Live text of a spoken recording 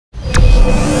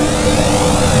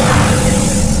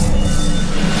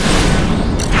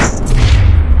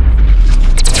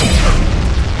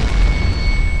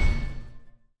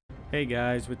Hey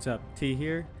guys, what's up? T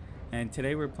here, and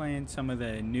today we're playing some of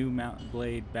the new Mount &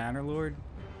 Blade Bannerlord.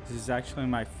 This is actually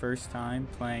my first time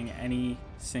playing any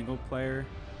single player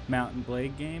Mount &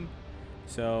 Blade game,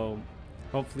 so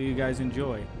hopefully you guys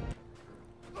enjoy.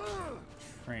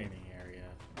 Training area.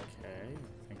 Okay,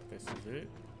 I think this is it.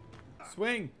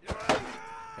 Swing! There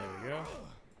we go.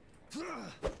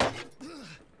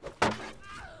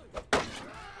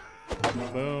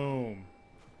 Boom.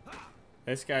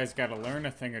 This guy's got to learn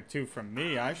a thing or two from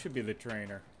me. I should be the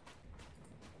trainer.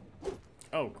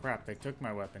 Oh crap, they took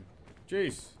my weapon.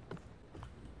 Jeez.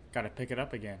 Gotta pick it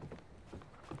up again.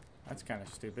 That's kind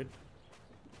of stupid.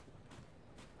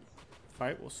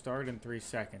 Fight will start in 3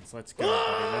 seconds. Let's go,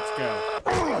 buddy. Let's go.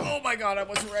 Oh my god, I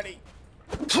wasn't ready.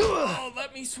 Oh,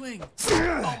 let me swing.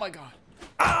 Oh my god.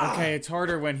 Okay, it's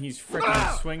harder when he's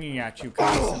freaking swinging at you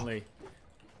constantly.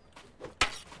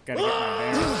 Gotta get my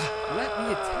bearings. Let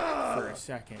me attack for a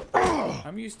second.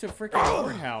 I'm used to freaking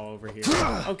Warhowl over here.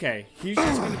 Okay, he's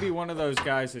just gonna be one of those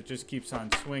guys that just keeps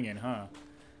on swinging, huh?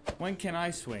 When can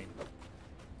I swing?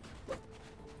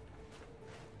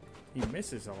 He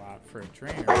misses a lot for a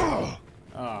trainer. Oh,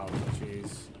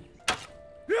 jeez.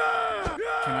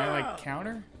 Can I, like,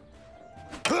 counter?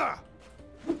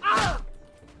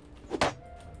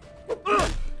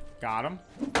 Got him.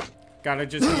 Gotta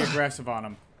just be aggressive on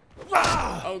him.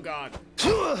 Oh god.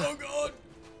 Oh god.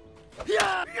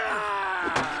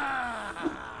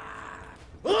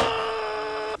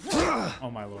 Oh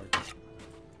my lord.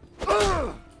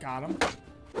 Got him.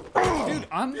 Dude,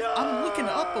 I'm looking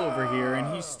up over here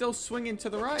and he's still swinging to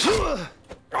the right.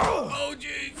 Oh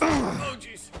jeez. Oh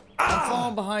jeez. I'm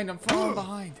falling behind. I'm falling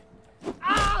behind.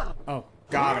 Oh,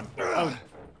 got him. Oh.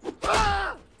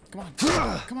 Come on.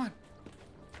 Come on.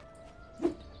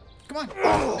 Come on.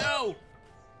 No.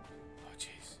 Oh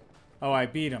jeez. Oh, I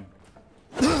beat him.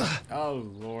 Oh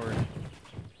lord.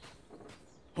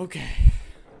 Okay.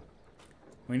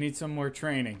 We need some more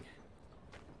training.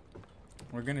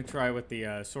 We're gonna try with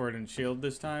the sword and shield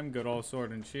this time. Good old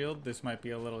sword and shield. This might be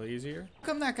a little easier. How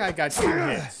come that guy got 2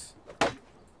 hits?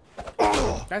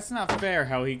 That's not fair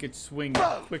how he could swing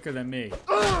quicker than me.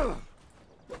 Come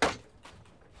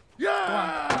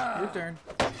on, your turn.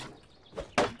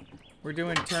 We're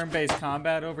doing turn-based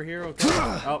combat over here, okay?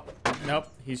 Oh, nope,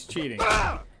 he's cheating.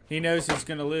 He knows he's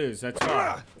gonna lose, that's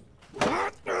why.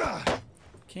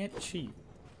 Can't cheat,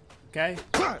 okay?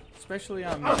 Especially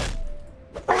on me.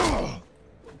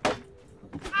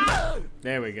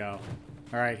 There we go.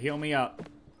 Alright, heal me up.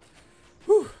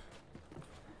 Whew.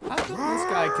 How come this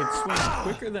guy could swing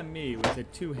quicker than me with a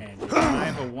 2-handed and I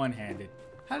have a 1-handed?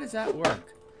 How does that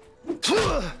work?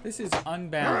 This is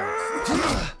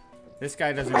unbalanced. This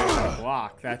guy doesn't know how to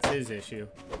block. That's his issue.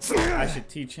 I should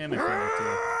teach him a thing or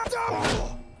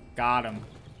two. Got him.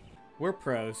 We're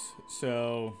pros,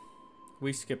 so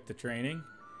we skipped the training.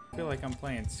 I feel like I'm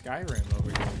playing Skyrim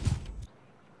over here.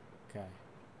 Okay.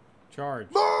 Charge.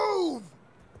 Move!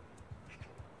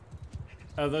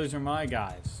 Oh, those are my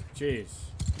guys. Jeez.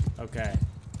 Okay.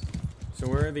 So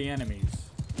where are the enemies?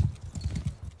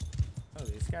 Oh,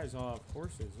 these guys all have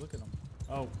horses. Look at them.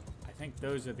 Oh, I think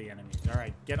those are the enemies. All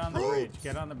right, get on the bridge.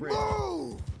 Get on the bridge.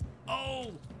 Move!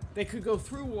 Oh, they could go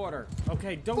through water.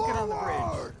 Okay, don't get on the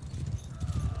bridge.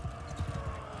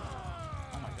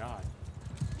 Oh my god.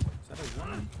 Is that a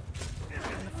woman?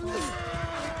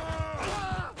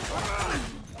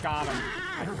 Got him,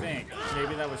 I think.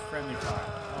 Maybe that was friendly fire.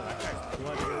 Oh, that guy's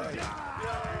bloody already.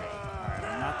 Alright,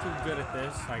 I'm not too good at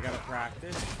this. I gotta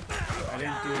practice. I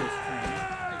didn't do this training.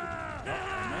 Oh,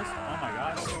 I missed. Oh my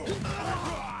god.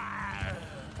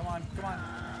 Come on, come on.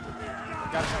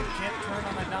 Guys, I can't turn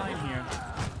on a 9 here.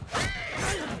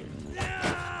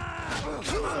 For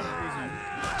some reason.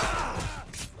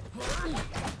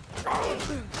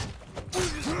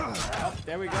 Oh,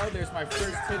 there we go. There's my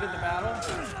first hit of the battle.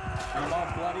 I'm all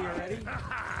bloody already.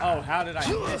 Oh, how did I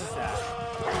miss that?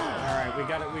 All right, we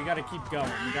gotta keep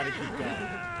going. We gotta keep going.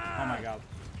 Oh my god,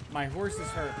 my horse is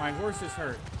hurt. My horse is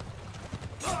hurt.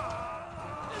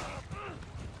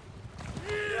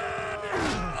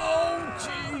 Oh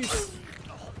jeez!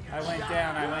 I went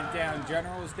down. I went down.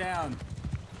 General is down.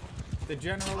 The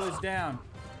general is down.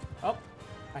 Oh,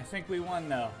 I think we won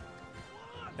though.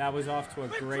 That was off to a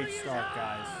great start,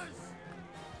 guys.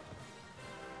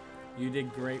 You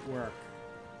did great work.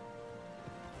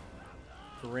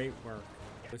 Great work.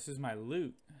 This is my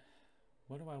loot.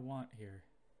 What do I want here?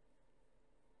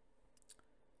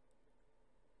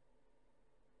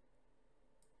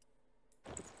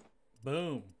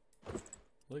 Boom.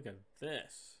 Look at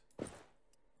this.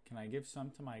 Can I give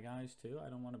some to my guys too? I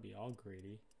don't want to be all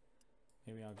greedy.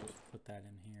 Maybe I'll just put that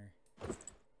in here.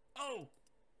 Oh!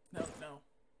 No, no.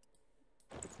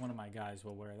 One of my guys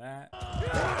will wear that.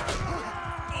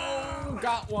 Oh,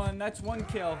 got one. That's one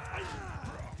kill.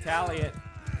 Tally it.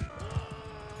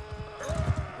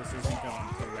 This isn't going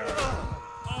too well.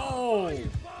 Oh!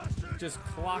 Just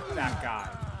clock that guy.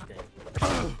 Okay.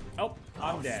 Oh,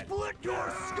 I'm dead. Oh,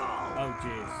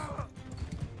 jeez.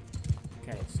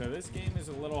 Okay, so this game is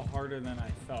a little harder than I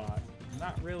thought. I'm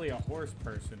not really a horse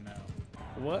person, though.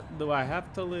 What do I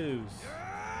have to lose?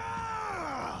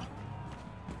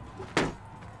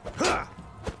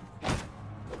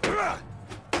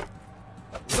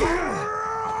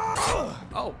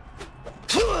 Oh.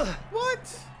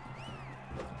 What?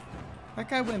 That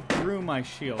guy went through my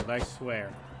shield, I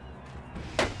swear.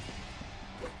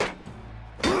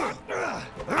 Got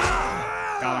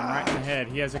him right in the head.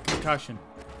 He has a concussion.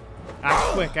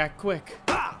 Act quick, act quick.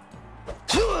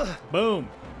 Boom.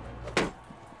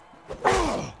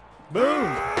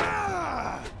 Boom.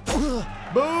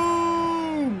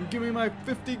 Boom. Give me my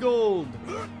 50 gold.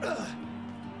 Oh,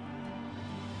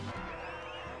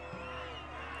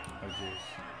 jeez.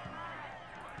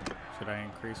 Should I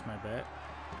increase my bet?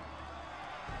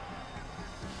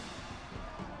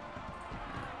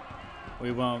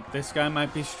 We won't. This guy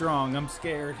might be strong. I'm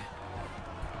scared.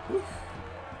 Whew.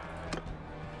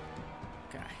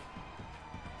 Okay.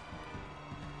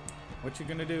 What you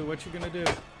gonna do? What you gonna do?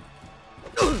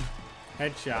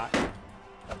 Headshot.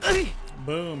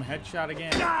 Boom. Headshot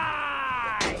again.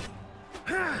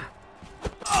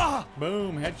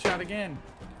 Boom. Headshot again.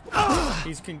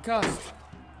 He's concussed.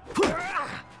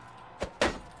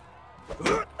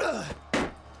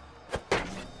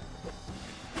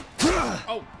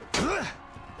 Oh.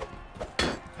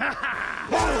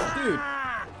 Dude.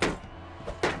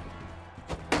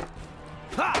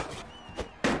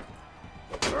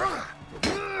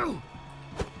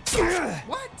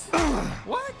 What?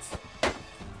 What?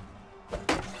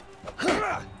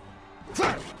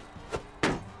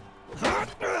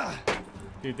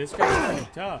 Dude, this guy's pretty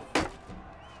tough.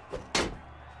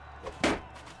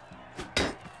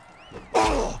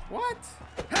 What?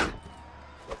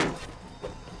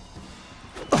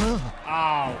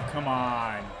 Oh, come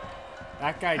on.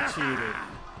 That guy cheated.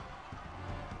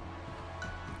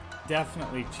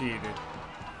 Definitely cheated.